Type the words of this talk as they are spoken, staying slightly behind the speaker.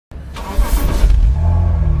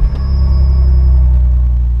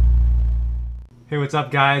Hey, what's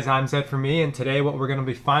up guys? I'm Zed for Me, and today what we're going to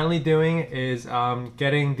be finally doing is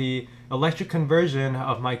getting the electric conversion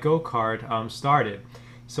of my go-kart started.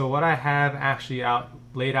 So what I have actually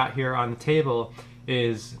laid out here on the table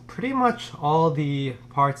is pretty much all the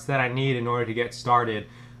parts that I need in order to get started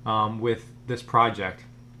with this project.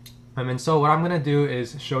 And so what I'm going to do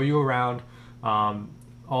is show you around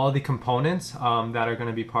all the components that are going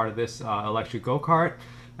to be part of this electric go-kart,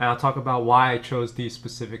 and I'll talk about why I chose these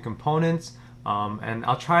specific components. And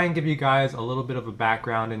I'll try and give you guys a little bit of a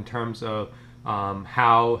background in terms of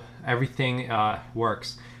how everything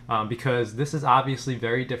works, because this is obviously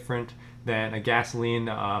very different than a gasoline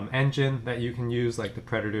engine that you can use like the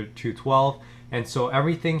Predator 212. And so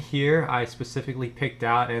everything here I specifically picked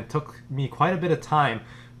out, and it took me quite a bit of time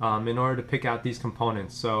in order to pick out these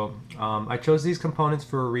components. So I chose these components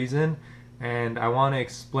for a reason, and I want to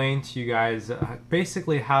explain to you guys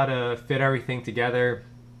basically how to fit everything together.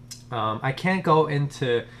 I can't go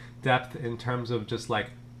into depth in terms of just like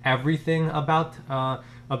everything about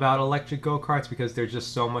electric go-karts, because there's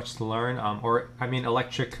just so much to learn, or I mean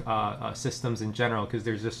electric systems in general, because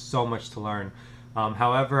there's just so much to learn.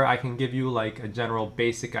 However, I can give you like a general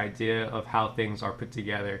basic idea of how things are put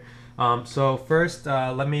together. So first,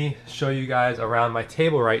 let me show you guys around my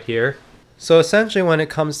table right here. So essentially, when it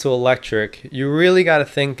comes to electric, you really got to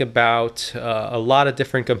think about a lot of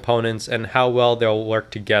different components and how well they'll work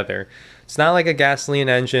together. It's not like a gasoline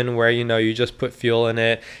engine where you just put fuel in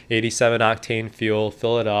it, 87 octane fuel,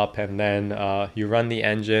 fill it up, and then you run the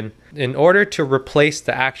engine. In order to replace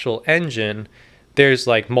the actual engine, there's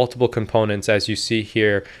like multiple components, as you see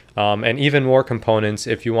here, and even more components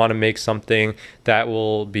if you want to make something that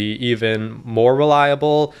will be even more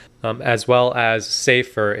reliable, as well as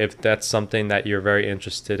safer if that's something that you're very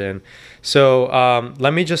interested in. So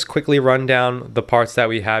let me just quickly run down the parts that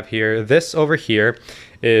we have here. This over here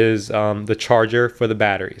is the charger for the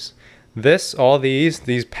batteries. All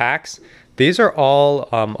these packs, these are all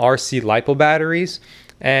RC LiPo batteries.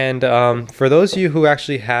 And for those of you who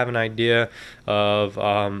actually have an idea of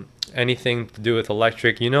anything to do with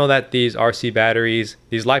electric, you know that these RC batteries,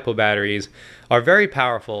 these LiPo batteries, are very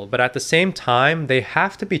powerful, but at the same time, they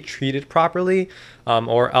have to be treated properly,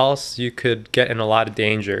 or else you could get in a lot of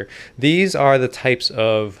danger. These are the types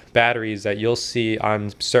of batteries that you'll see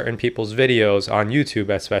on certain people's videos, on YouTube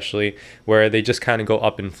especially, where they just kind of go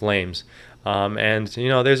up in flames. And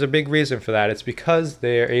there's a big reason for that. It's because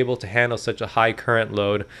they're able to handle such a high current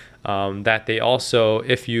load that they also,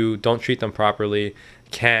 if you don't treat them properly,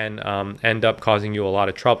 can end up causing you a lot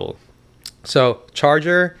of trouble. So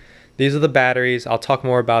charger, these are the batteries. I'll talk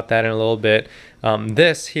more about that in a little bit.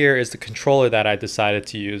 This here is the controller that I decided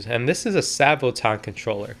to use, and this is a Savotan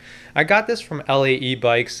controller. I got this from LA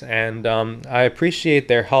Bikes, and I appreciate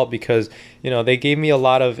their help because they gave me a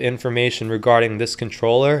lot of information regarding this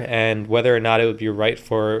controller and whether or not it would be right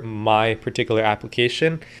for my particular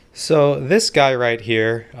application. So this guy right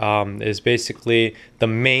here is basically the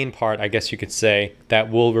main part, I guess you could say, that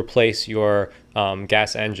will replace your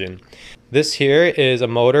gas engine. This here is a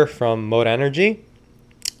motor from Mode Energy.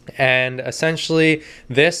 And essentially,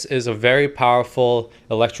 this is a very powerful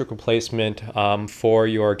electric replacement for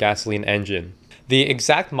your gasoline engine. The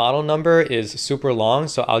exact model number is super long,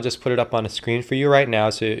 so I'll just put it up on the screen for you right now.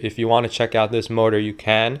 So if you want to check out this motor, you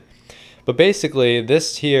can. But basically,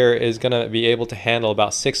 this here is going to be able to handle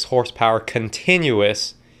about 6 horsepower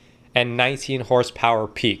continuous and 19 horsepower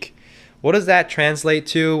peak. What does that translate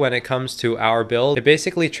to when it comes to our build? It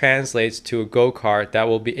basically translates to a go-kart that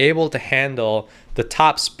will be able to handle the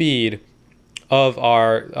top speed of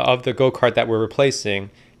the go-kart that we're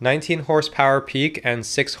replacing. 19 horsepower peak and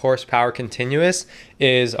 6 horsepower continuous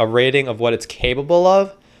is a rating of what it's capable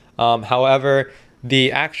of. However,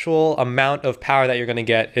 the actual amount of power that you're going to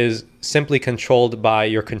get is simply controlled by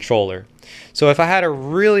your controller. So if I had a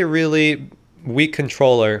really, really weak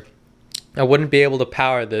controller, I wouldn't be able to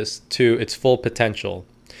power this to its full potential.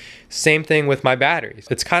 Same thing with my batteries.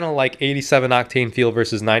 It's kind of like 87 octane fuel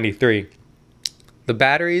versus 93. The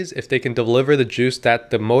batteries, if they can deliver the juice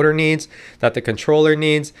that the motor needs, that the controller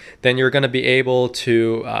needs, then you're going to be able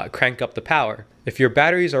to crank up the power. If your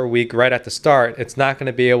batteries are weak right at the start, it's not going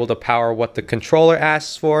to be able to power what the controller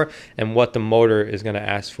asks for and what the motor is going to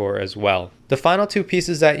ask for as well. The final two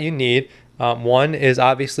pieces that you need, one is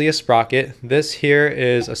obviously a sprocket. This here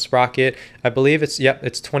is a sprocket. I believe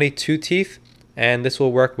it's 22 teeth, and this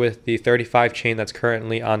will work with the 35 chain that's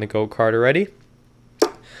currently on the go-kart already.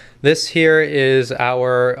 This here is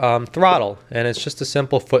our throttle, and it's just a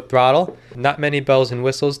simple foot throttle. Not many bells and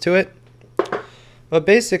whistles to it. But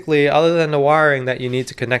basically, other than the wiring that you need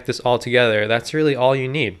to connect this all together, that's really all you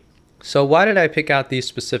need. So why did I pick out these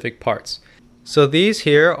specific parts? So these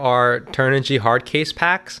here are Turnigy hard case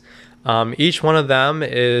packs. Each one of them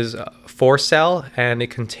is 4-cell and they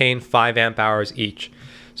contain 5 amp hours each.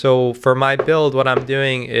 So for my build, what I'm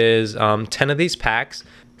doing is 10 of these packs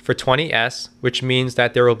for 20S, which means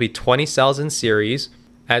that there will be 20 cells in series,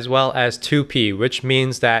 as well as 2P, which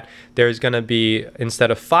means that there's going to be, instead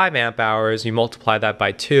of 5 amp hours, you multiply that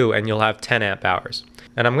by 2 and you'll have 10 amp hours.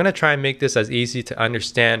 And I'm going to try and make this as easy to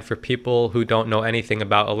understand for people who don't know anything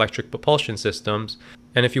about electric propulsion systems.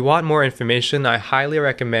 And if you want more information, I highly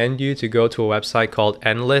recommend you to go to a website called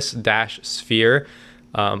endless-sphere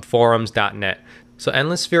forums.net. So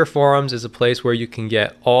Endless Sphere Forums is a place where you can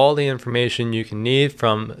get all the information you can need,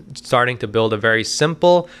 from starting to build a very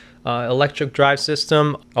simple electric drive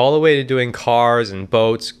system all the way to doing cars and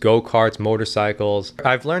boats, go-karts, motorcycles.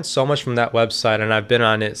 I've learned so much from that website, and I've been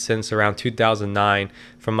on it since around 2009,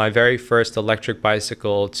 from my very first electric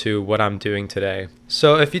bicycle to what I'm doing today.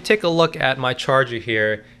 So if you take a look at my charger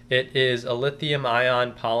here, it is a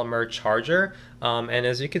lithium-ion polymer charger. And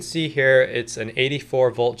as you can see here, it's an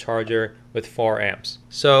 84 volt charger with 4 amps.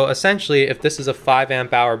 So essentially, if this is a 5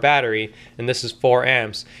 amp hour battery and this is 4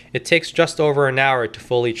 amps, it takes just over an hour to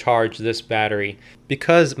fully charge this battery.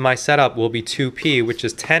 Because my setup will be 2P, which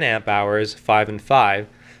is 10 amp hours, 5 and 5,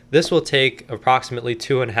 this will take approximately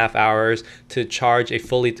 2.5 hours to charge a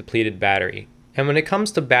fully depleted battery. And when it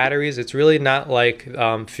comes to batteries, it's really not like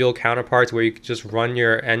fuel counterparts where you could just run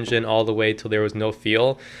your engine all the way till there was no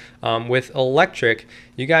fuel. With electric,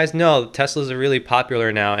 you guys know Teslas are really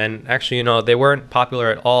popular now, and actually, you know, they weren't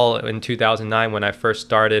popular at all in 2009 when I first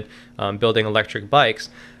started building electric bikes.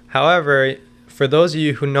 However, for those of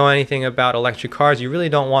you who know anything about electric cars, you really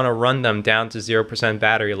don't want to run them down to 0%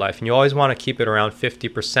 battery life, and you always want to keep it around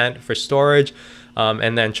 50% for storage.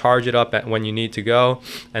 And then charge it up when you need to go,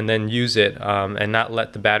 and then use it and not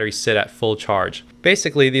let the battery sit at full charge.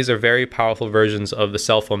 Basically, these are very powerful versions of the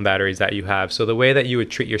cell phone batteries that you have. So the way that you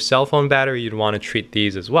would treat your cell phone battery, you'd want to treat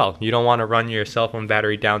these as well. You don't want to run your cell phone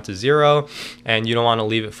battery down to 0, and you don't want to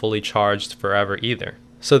leave it fully charged forever either.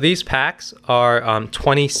 So these packs are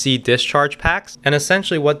 20C discharge packs, and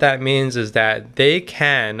essentially what that means is that they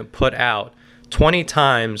can put out 20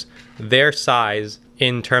 times their size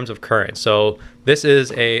in terms of current. So this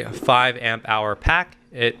is a 5 amp hour pack.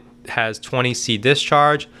 It has 20C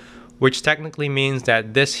discharge, which technically means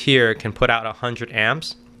that this here can put out 100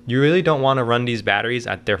 amps. You really don't want to run these batteries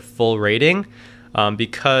at their full rating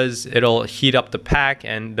because it'll heat up the pack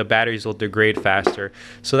and the batteries will degrade faster.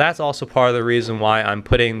 So that's also part of the reason why I'm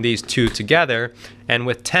putting these two together. And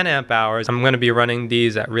with 10 amp hours, I'm going to be running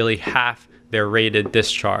these at really half their rated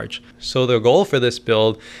discharge. So the goal for this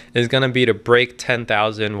build is going to be to break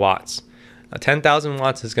 10,000 watts. 10,000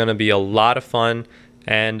 watts is going to be a lot of fun,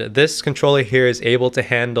 and this controller here is able to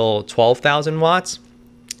handle 12,000 watts.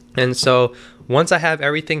 And so once I have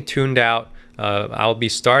everything tuned out, I'll be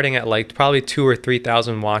starting at like probably 2,000 or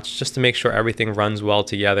 3,000 watts just to make sure everything runs well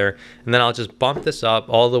together, and then I'll just bump this up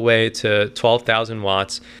all the way to 12,000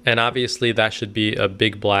 watts, and obviously that should be a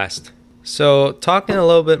big blast. So talking a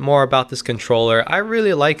little bit more about this controller, I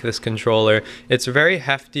really like this controller. It's very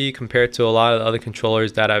hefty compared to a lot of the other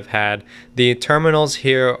controllers that I've had. The terminals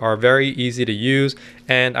here are very easy to use,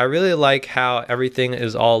 and I really like how everything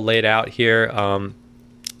is all laid out here,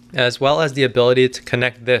 as well as the ability to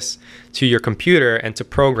connect this to your computer and to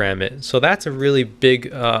program it. So that's a really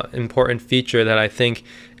big important feature that I think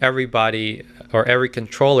everybody, or every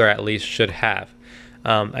controller at least, should have.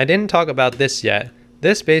 I didn't talk about this yet.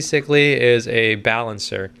 This basically is a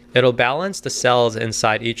balancer. It'll balance the cells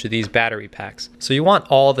inside each of these battery packs. So you want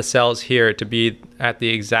all the cells here to be at the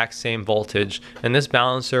exact same voltage, and this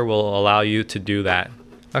balancer will allow you to do that.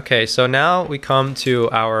 Okay, so now we come to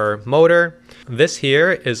our motor. This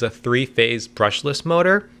here is a 3-phase brushless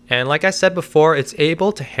motor. And like I said before, it's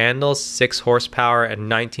able to handle 6 horsepower and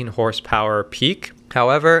 19 horsepower peak.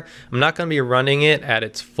 However, I'm not going to be running it at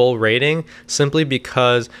its full rating simply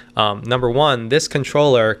because, number one, this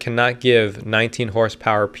controller cannot give 19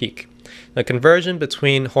 horsepower peak. The conversion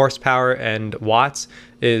between horsepower and watts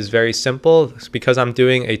is very simple. It's because I'm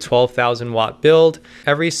doing a 12,000 watt build.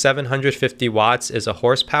 Every 750 watts is a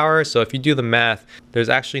horsepower. So if you do the math, there's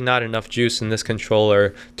actually not enough juice in this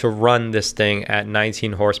controller to run this thing at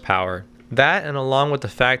 19 horsepower. That, and along with the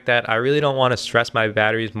fact that I really don't want to stress my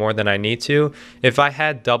batteries more than I need to. If I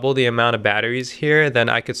had double the amount of batteries here, then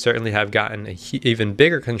I could certainly have gotten an even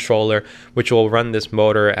bigger controller, which will run this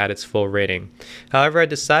motor at its full rating. However, I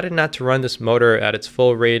decided not to run this motor at its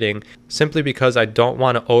full rating simply because I don't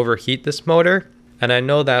want to overheat this motor. and I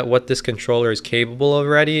know that what this controller is capable of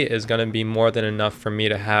already is going to be more than enough for me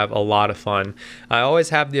to have a lot of fun. I always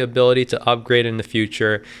have the ability to upgrade in the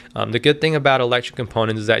future. The good thing about electric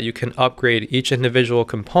components is that you can upgrade each individual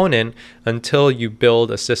component until you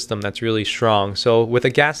build a system that's really strong. So with a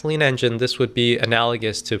gasoline engine, this would be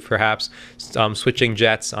analogous to perhaps switching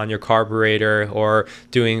jets on your carburetor or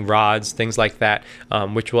doing rods, things like that,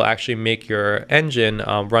 which will actually make your engine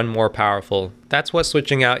run more powerful. That's what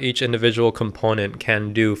switching out each individual component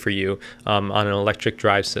can do for you on an electric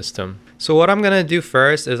drive system. So what I'm gonna do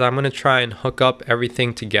first is I'm gonna try and hook up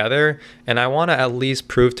everything together, and I wanna at least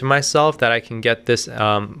prove to myself that I can get this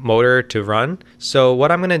motor to run. So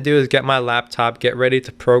what I'm gonna do is get my laptop, get ready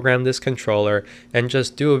to program this controller, and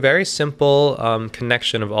just do a very simple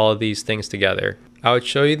connection of all of these things together. I would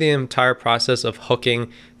show you the entire process of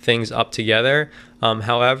hooking things up together.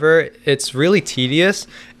 However, it's really tedious,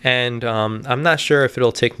 and I'm not sure if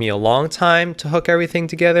it'll take me a long time to hook everything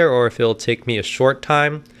together or if it'll take me a short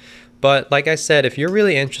time. But like I said, if you're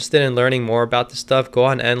really interested in learning more about this stuff, go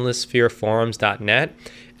on endlessphereforums.net.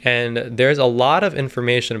 And there's a lot of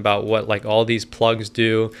information about what like all these plugs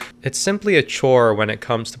do. It's simply a chore when it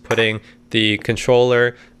comes to putting the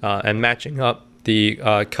controller and matching up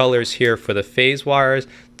the colors here for the phase wires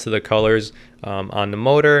to the colors on the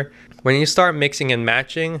motor. When you start mixing and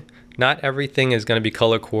matching, not everything is going to be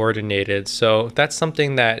color coordinated. So that's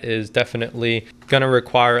something that is definitely going to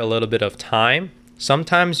require a little bit of time.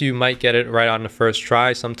 Sometimes you might get it right on the first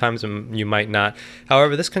try, sometimes you might not.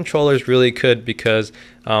 However, this controller is really good because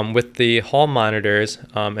with the hall monitors,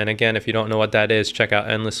 and again, if you don't know what that is, check out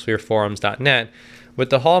endlessphereforums.net. With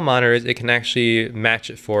the hall monitors, it can actually match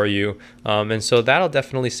it for you, and so that'll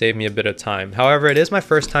definitely save me a bit of time. However, it is my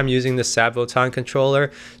first time using the Saboton controller,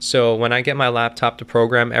 so when I get my laptop to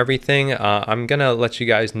program everything, I'm gonna let you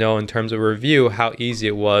guys know in terms of review how easy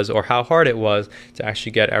it was or how hard it was to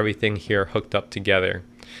actually get everything here hooked up together.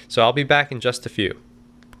 So I'll be back in just a few.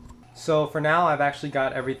 So for now, I've actually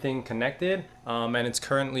got everything connected, and it's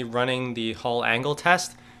currently running the Hall angle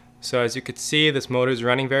test. So as you could see, this motor is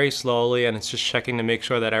running very slowly, and it's just checking to make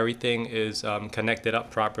sure that everything is connected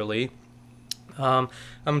up properly. I'm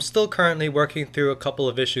still currently working through a couple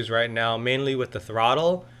of issues right now, mainly with the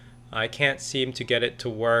throttle. I can't seem to get it to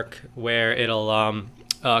work where it'll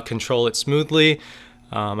control it smoothly.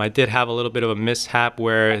 I did have a little bit of a mishap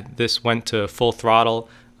where this went to full throttle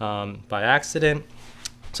by accident.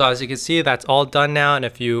 So as you can see, that's all done now, and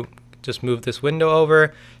if you just move this window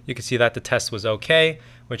over, you can see that the test was okay,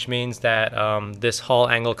 which means that this Hall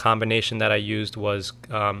angle combination that I used was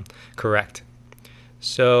correct.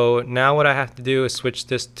 So now what I have to do is switch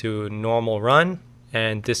this to normal run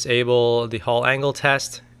and disable the Hall angle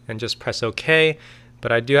test and just press OK.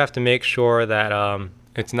 But I do have to make sure that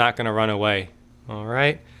it's not going to run away. All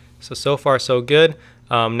right, so far so good.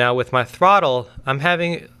 Now with my throttle, I'm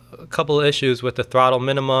having a couple of issues with the throttle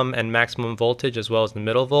minimum and maximum voltage as well as the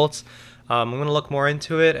middle volts. I'm going to look more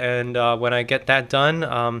into it, and when I get that done,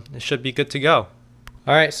 it should be good to go.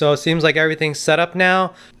 Alright, so it seems like everything's set up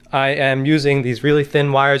now. I am using these really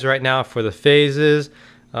thin wires right now for the phases,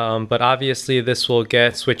 but obviously this will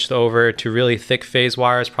get switched over to really thick phase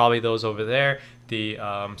wires, probably those over there, the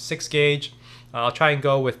 6 gauge. I'll try and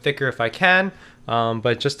go with thicker if I can,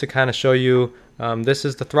 but just to kind of show you, this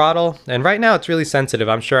is the throttle, and right now it's really sensitive.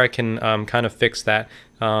 I'm sure I can kind of fix that,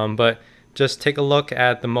 but just take a look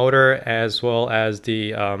at the motor as well as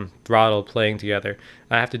the throttle playing together.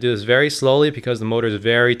 I have to do this very slowly because the motor is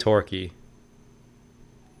very torquey.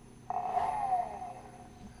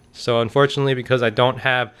 So unfortunately, because I don't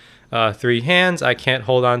have 3 hands, I can't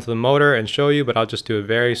hold on to the motor and show you, but I'll just do it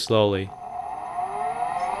very slowly.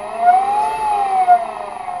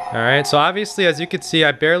 Alright, so obviously as you can see,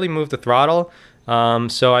 I barely moved the throttle.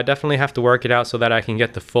 So I definitely have to work it out so that I can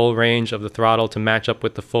get the full range of the throttle to match up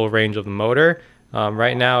with the full range of the motor.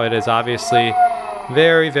 Right now it is obviously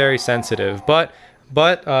very, very sensitive, but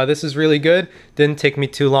this is really good. Didn't take me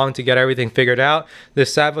too long to get everything figured out.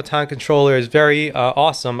 This Saboton controller is very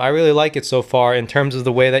awesome. I really like it so far in terms of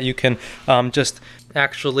the way that you can just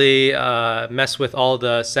actually mess with all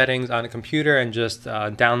the settings on a computer and just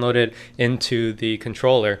download it into the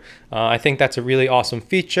controller. I think that's a really awesome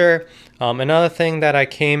feature. Another thing that I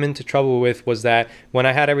came into trouble with was that when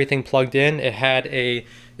I had everything plugged in, it had a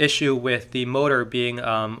issue with the motor being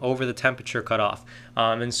over the temperature cutoff.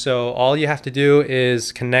 And so all you have to do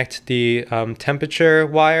is connect the temperature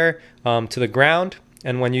wire to the ground.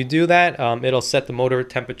 And when you do that, it'll set the motor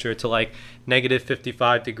temperature to like negative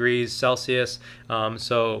 55 degrees Celsius.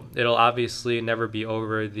 So it'll obviously never be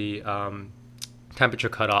over the temperature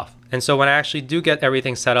cutoff. And so when I actually do get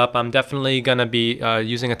everything set up, I'm definitely gonna be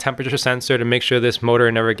using a temperature sensor to make sure this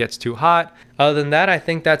motor never gets too hot. Other than that, I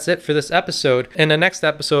think that's it for this episode. In the next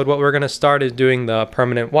episode, what we're gonna start is doing the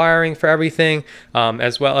permanent wiring for everything,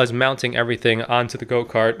 as well as mounting everything onto the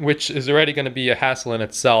go-kart, which is already gonna be a hassle in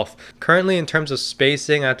itself. Currently, in terms of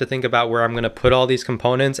spacing, I have to think about where I'm gonna put all these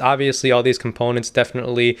components. Obviously, all these components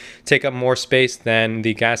definitely take up more space than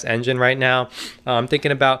the gas engine right now. I'm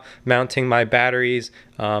thinking about mounting my batteries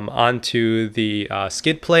onto the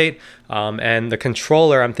skid plate, and the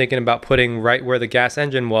controller I'm thinking about putting right where the gas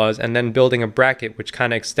engine was, and then building a bracket which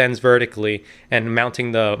kind of extends vertically and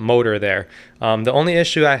mounting the motor there. The only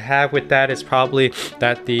issue I have with that is probably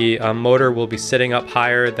that the motor will be sitting up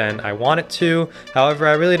higher than I want it to. However,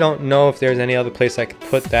 I really don't know if there's any other place I could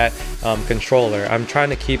put that controller. I'm trying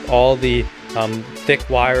to keep all the thick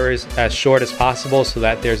wires as short as possible so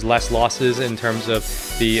that there's less losses in terms of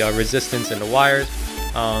the resistance in the wires.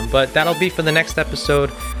 But that'll be for the next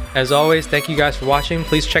episode. As always, thank you guys for watching.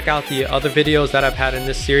 Please check out the other videos that I've had in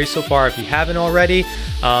this series so far if you haven't already.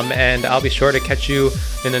 And I'll be sure to catch you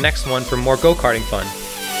in the next one for more go-karting fun.